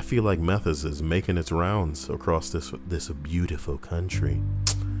I feel like meth is making its rounds across this beautiful country.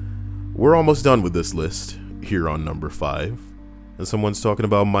 We're almost done with this list here on number 5, and someone's talking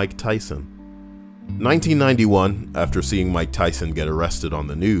about Mike Tyson. 1991, after seeing Mike Tyson get arrested on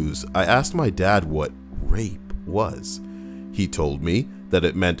the news, I asked my dad what rape was. He told me that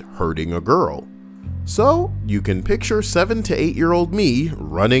it meant hurting a girl. So you can picture 7 to 8-year-old me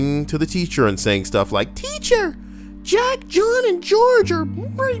running to the teacher and saying stuff like, "Teacher, Jack, John, and George are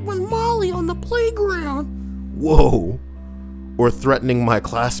raping Molly on the playground." Whoa. Or threatening my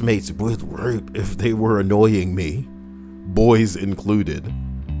classmates with rape if they were annoying me, boys included,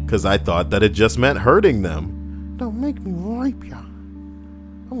 because I thought that it just meant hurting them. "Don't make me rape ya.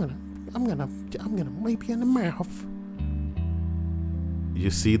 I'm gonna rape you in the mouth." You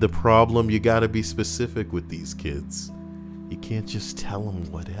see the problem? You gotta be specific with these kids. You can't just tell them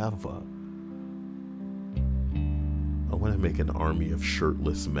whatever. I want to make an army of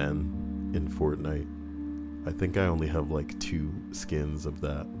shirtless men in Fortnite. I think I only have like 2 skins of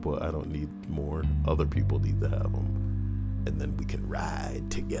that, but I don't need more. Other people need to have them. And then we can ride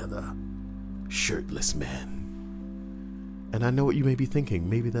together. Shirtless men. And I know what you may be thinking.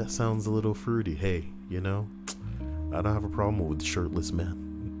 Maybe that sounds a little fruity. Hey, I don't have a problem with shirtless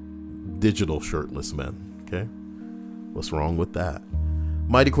men. Digital shirtless men, okay? What's wrong with that?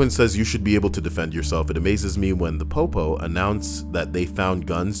 Mighty Quinn says you should be able to defend yourself. It amazes me when the Popo announced that they found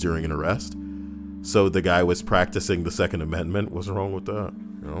guns during an arrest. So the guy was practicing the Second Amendment. What's wrong with that?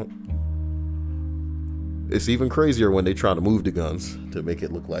 It's even crazier when they try to move the guns to make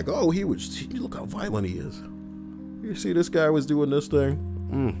it look like, oh, look how violent he is. You see this guy was doing this thing?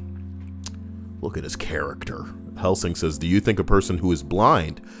 Look at his character. Helsing says, do you think a person who is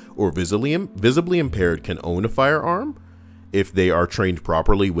blind or visibly impaired can own a firearm if they are trained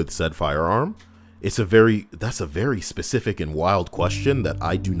properly with said firearm? That's a very specific and wild question that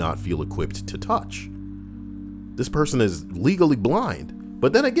I do not feel equipped to touch. This person is legally blind,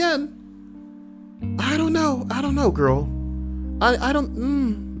 but then again, I don't know, girl. I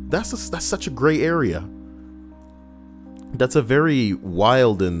don't. That's such a gray area. That's a very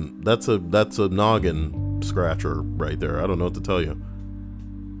wild and that's a noggin scratcher right there. I don't know what to tell you.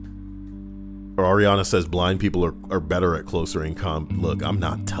 Or Ariana says blind people are better at close range combat. Look, I'm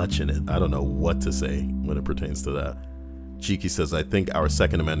not touching it. I don't know what to say when it pertains to that. Cheeky says, I think our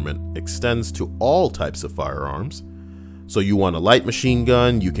Second Amendment extends to all types of firearms. So you want a light machine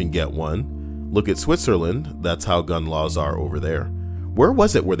gun, you can get one. Look at Switzerland. That's how gun laws are over there. Where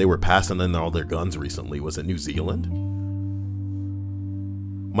was it where they were passing in all their guns recently? Was it New Zealand?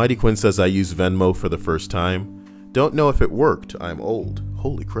 Mighty Quinn says, I used Venmo for the first time. Don't know if it worked. I'm old.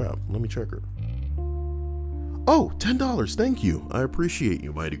 Holy crap. Let me check her. Oh, $10. Thank you. I appreciate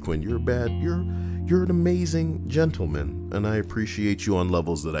you, Mighty Quinn. You're an amazing gentleman, and I appreciate you on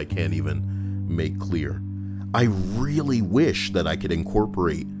levels that I can't even make clear. I really wish that I could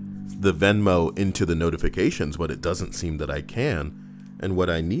incorporate the Venmo into the notifications, but it doesn't seem that I can. And what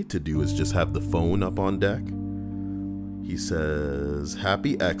I need to do is just have the phone up on deck. He says,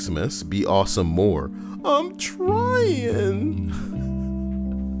 Happy Xmas, be awesome more. I'm trying.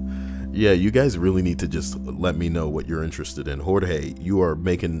 Yeah, you guys really need to just let me know what you're interested in. Jorge, you are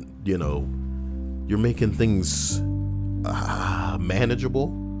making, you're making things manageable.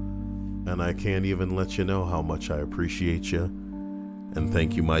 And I can't even let you know how much I appreciate you. And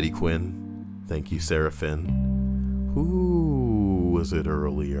thank you, Mighty Quinn. Thank you, Seraphin. Who was it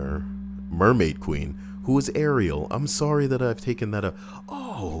earlier? Mermaid Queen. Who is Ariel? I'm sorry that I've taken that up.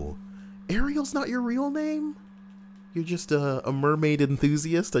 Oh, Ariel's not your real name? You're just a mermaid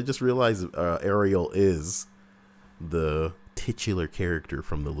enthusiast? I just realized Ariel is the titular character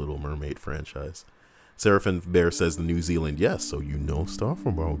from the Little Mermaid franchise. Seraphin Bear says the New Zealand, yes, so you know stuff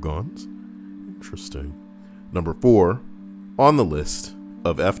about guns. Interesting. Number 4 on the list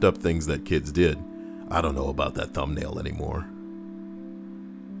of effed up things that kids did. I don't know about that thumbnail anymore.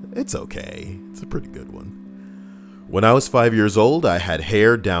 It's okay. It's a pretty good one. When I was 5 years old, I had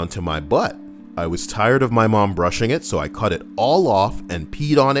hair down to my butt. I was tired of my mom brushing it, so I cut it all off and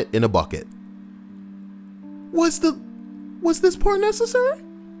peed on it in a bucket. Was this part necessary?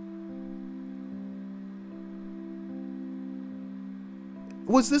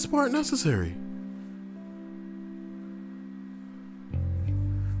 Was this part necessary?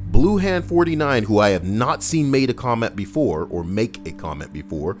 Bluehand49, who I have not seen made a comment before or make a comment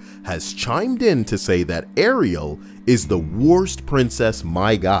before, has chimed in to say that Ariel is the worst princess,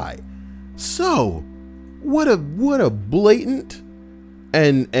 my guy. So, what a blatant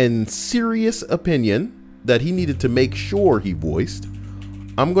and serious opinion that he needed to make sure he voiced.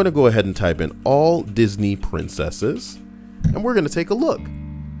 I'm going to go ahead and type in all Disney princesses, and we're going to take a look.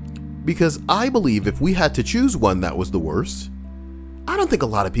 Because I believe if we had to choose one that was the worst, I don't think a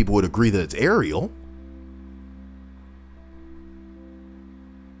lot of people would agree that it's Ariel.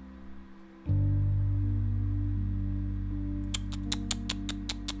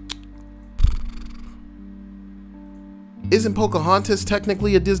 Isn't Pocahontas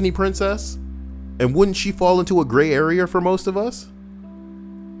technically a Disney princess? And wouldn't she fall into a gray area for most of us?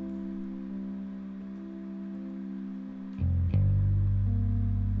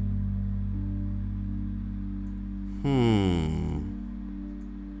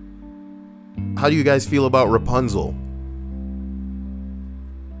 How do you guys feel about Rapunzel?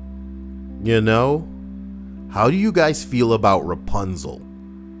 You know? How do you guys feel about Rapunzel?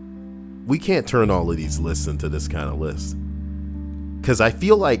 We can't turn all of these lists into this kind of list. Because I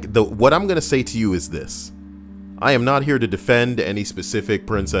feel like what I'm going to say to you is this. I am not here to defend any specific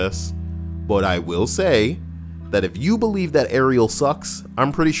princess, but I will say that if you believe that Ariel sucks,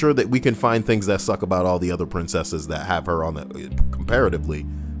 I'm pretty sure that we can find things that suck about all the other princesses that have her on the comparatively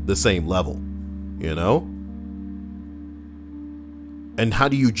the same level. You know? And how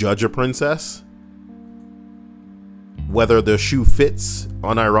do you judge a princess? Whether the shoe fits,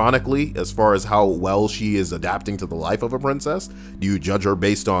 unironically, as far as how well she is adapting to the life of a princess? Do you judge her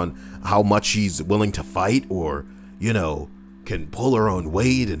based on how much she's willing to fight, or, you know, can pull her own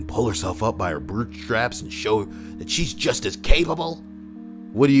weight and pull herself up by her bootstraps and show that she's just as capable?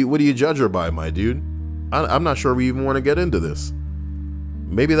 What do you judge her by, my dude? I'm not sure we even want to get into this.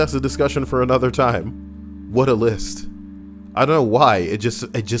 Maybe that's a discussion for another time. What a list. I don't know why. It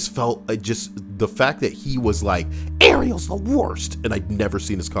just felt the fact that he was like, Ariel's the worst, and I'd never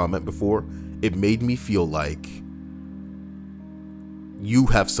seen his comment before. It made me feel like you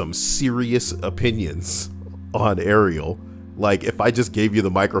have some serious opinions on Ariel. Like, if I just gave you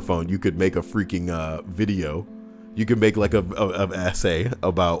the microphone, you could make a freaking video. You can make like an essay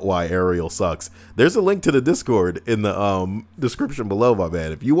about why Ariel sucks. There's a link to the Discord in the description below, my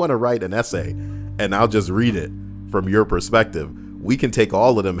man. If you want to write an essay and I'll just read it from your perspective, we can take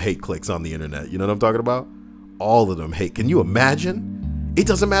all of them hate clicks on the internet. You know what I'm talking about? All of them hate. Can you imagine? It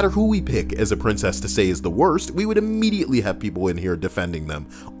doesn't matter who we pick as a princess to say is the worst. We would immediately have people in here defending them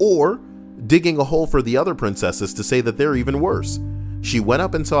or digging a hole for the other princesses to say that they're even worse. She went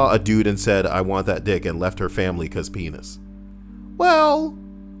up and saw a dude and said, I want that dick, and left her family because penis. Well,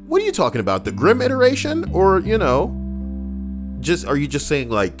 what are you talking about? The Grimm iteration? Or, you know, are you just saying,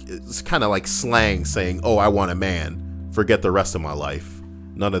 like, it's kind of like slang saying, oh, I want a man. Forget the rest of my life.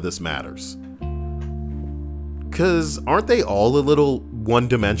 None of this matters. Because aren't they all a little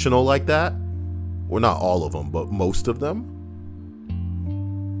one-dimensional like that? Well, not all of them, but most of them.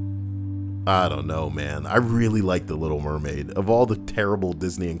 I don't know, man. I really like The Little Mermaid. Of all the terrible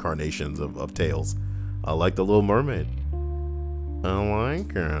Disney incarnations of tales, I like The Little Mermaid. I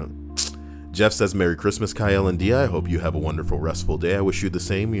like it. Jeff says, Merry Christmas, Kyle and Dia. I hope you have a wonderful, restful day. I wish you the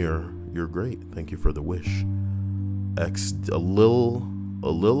same. You're great. Thank you for the wish. A little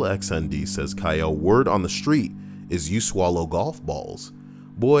XND says, Kyle, word on the street is you swallow golf balls.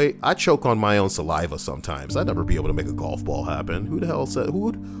 Boy, I choke on my own saliva sometimes. I'd never be able to make a golf ball happen. Who the hell said,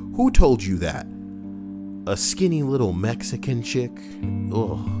 who told you that? A skinny little Mexican chick?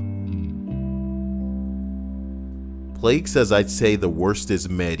 Ugh. Plague says, I'd say the worst is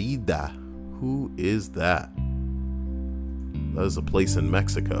Merida. Who is that? That is a place in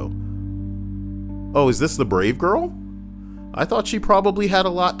Mexico. Oh, is this the Brave girl? I thought she probably had a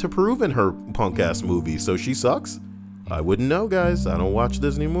lot to prove in her punk-ass movie, so she sucks? I wouldn't know, guys. I don't watch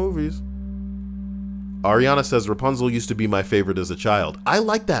Disney movies. Ariana says, Rapunzel used to be my favorite as a child. I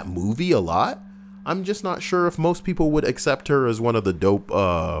like that movie a lot. I'm just not sure if most people would accept her as one of the dope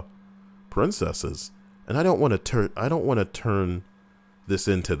princesses. And I don't want to turn this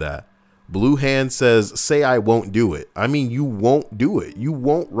into that. Blue Hand says, say I won't do it. I mean, you won't do it. You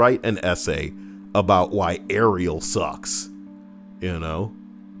won't write an essay about why Ariel sucks. You know?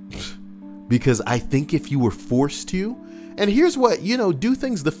 Because I think if you were forced to, and here's what, do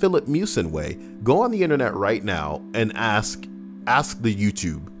things the Philip Mewson way. Go on the internet right now and ask the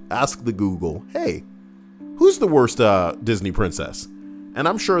YouTube, ask the Google, hey, who's the worst Disney princess? And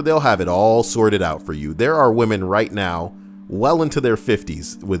I'm sure they'll have it all sorted out for you. There are women right now, well into their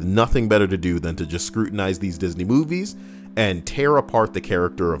 50s, with nothing better to do than to just scrutinize these Disney movies and tear apart the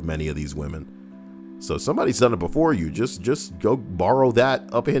character of many of these women. So somebody's done it before you. Just go borrow that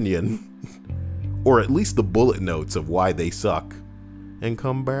opinion. Or at least the bullet notes of why they suck. And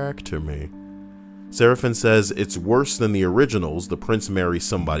come back to me. Seraphin says, it's worse than the originals. The prince marries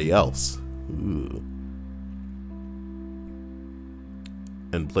somebody else. Ooh.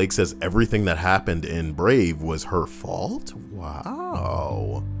 And Plague says, everything that happened in Brave was her fault?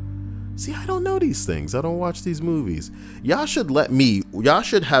 Wow. See, I don't know these things. I don't watch these movies. Y'all should have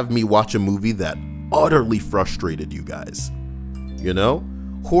me watch a movie that utterly frustrated you guys. You know?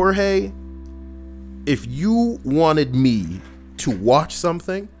 Jorge, if you wanted me to watch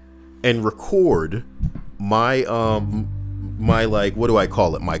something and record my like, what do I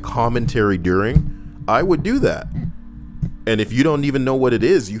call it? My commentary during, I would do that. And if you don't even know what it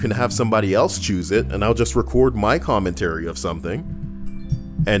is, you can have somebody else choose it, and I'll just record my commentary of something.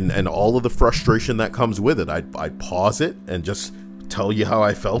 And all of the frustration that comes with it. I'd pause it and just tell you how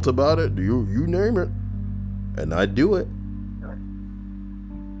I felt about it. You name it. And I'd do it.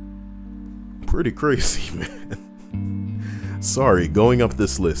 Pretty crazy, man. Sorry, going up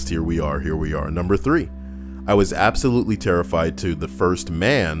this list, here we are. Number 3. I was absolutely terrified to the first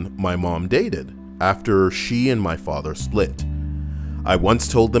man my mom dated after she and my father split. I once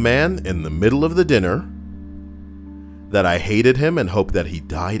told the man in the middle of the dinner that I hated him and hoped that he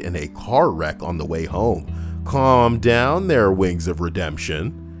died in a car wreck on the way home. Calm down there, Wings of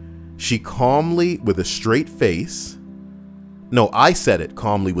Redemption. She calmly, with a straight face. No, I said it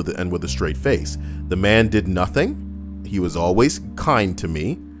calmly with a straight face. The man did nothing. He was always kind to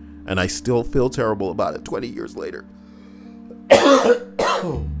me, and I still feel terrible about it 20 years later.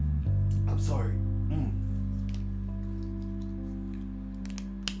 I'm sorry.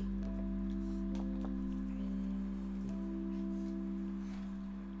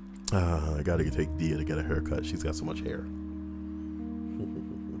 I gotta take Dia to get a haircut. She's got so much hair.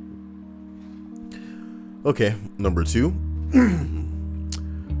 Okay, number 2.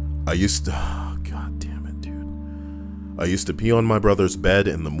 I used to... Oh, God damn it, dude. I used to pee on my brother's bed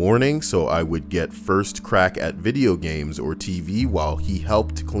in the morning, so I would get first crack at video games or TV while he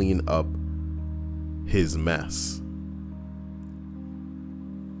helped clean up his mess.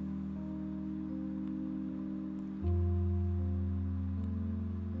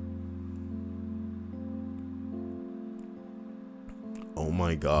 Oh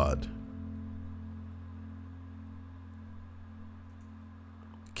my God.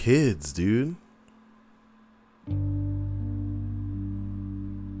 Kids, dude.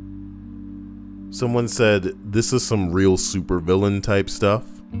 Someone said this is some real supervillain type stuff,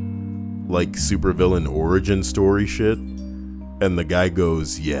 like supervillain origin story shit. And the guy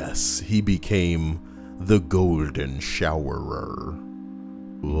goes, yes, he became the golden showerer.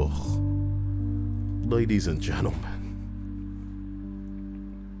 Ugh. Ladies and gentlemen.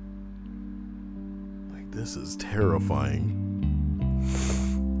 Like, this is terrifying.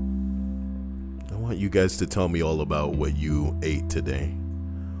 I want you guys to tell me all about what you ate today.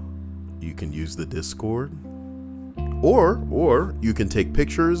 You can use the Discord, Or you can take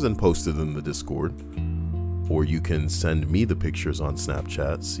pictures and post it in the Discord. Or you can send me the pictures on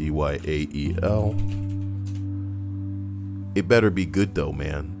Snapchat, CYAEL. It better be good though,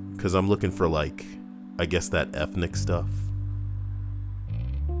 man. Because I'm looking for, like, I guess that ethnic stuff.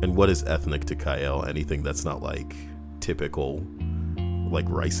 And what is ethnic to Kyle? Anything that's not, like, typical, like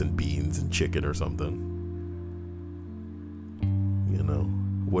rice and beans and chicken or something. You know?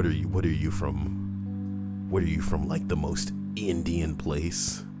 What are you from? What are you from, like, the most Indian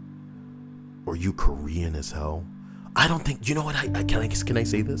place? Or you Korean as hell? I don't think, you know what, can I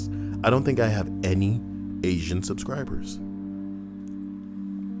say this? I don't think I have any Asian subscribers.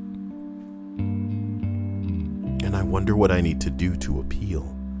 And I wonder what I need to do to appeal,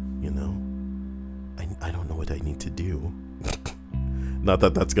 you know? I don't know what I need to do. Not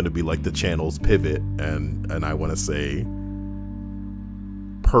that that's going to be like the channel's pivot and I want to say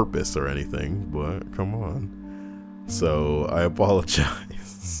purpose or anything, but come on. So I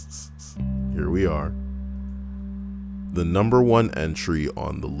apologize. Here we are. The #1 entry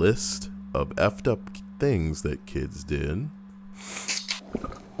on the list of effed up things that kids did.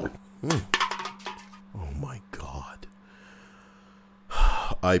 Oh my God.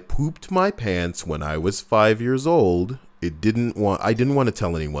 I pooped my pants when I was 5 years old. I didn't want to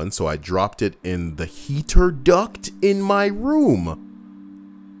tell anyone, so I dropped it in the heater duct in my room.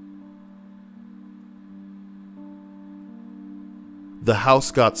 The house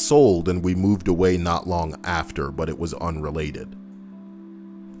got sold and we moved away not long after, but it was unrelated.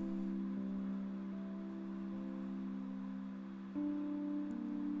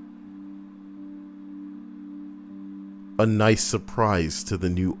 A nice surprise to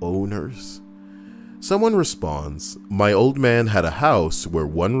the new owners. Someone responds, my old man had a house where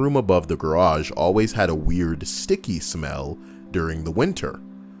one room above the garage always had a weird sticky smell during the winter.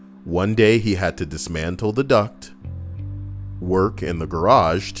 One day he had to dismantle the duct, work in the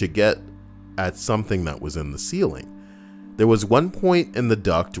garage to get at something that was in the ceiling. There was one point in the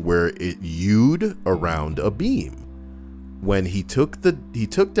duct where it hewed around a beam. When he took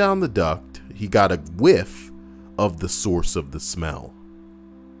down the duct, he got a whiff of the source of the smell.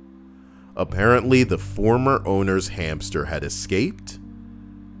 Apparently, the former owner's hamster had escaped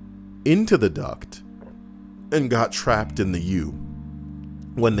into the duct and got trapped in the U.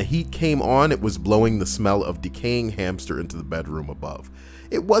 When the heat came on, it was blowing the smell of decaying hamster into the bedroom above.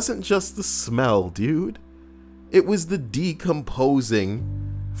 It wasn't just the smell, dude. It was the decomposing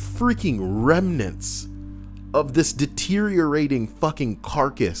freaking remnants of this deteriorating fucking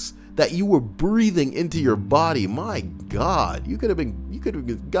carcass that you were breathing into your body. My God, you could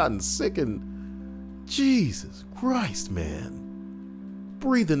have gotten sick and Jesus Christ, man.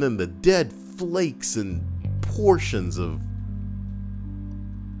 Breathing in the dead flakes and portions of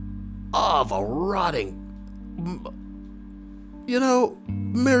a rotting, you know,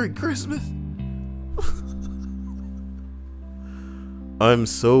 Merry Christmas. I'm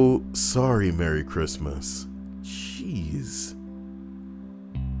so sorry, Merry Christmas. Jeez.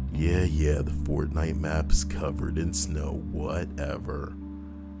 Yeah, the Fortnite map's covered in snow, whatever.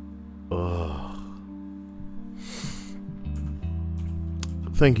 Ugh.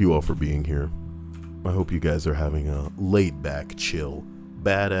 Thank you all for being here. I hope you guys are having a laid-back, chill,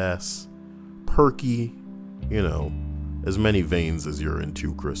 badass, perky, you know, as many veins as you're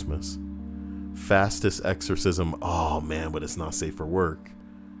into Christmas. Fastest exorcism. Oh man, but it's not safe for work.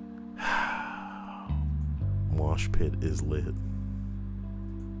 Mosh pit is lit.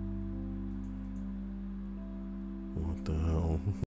 What the hell?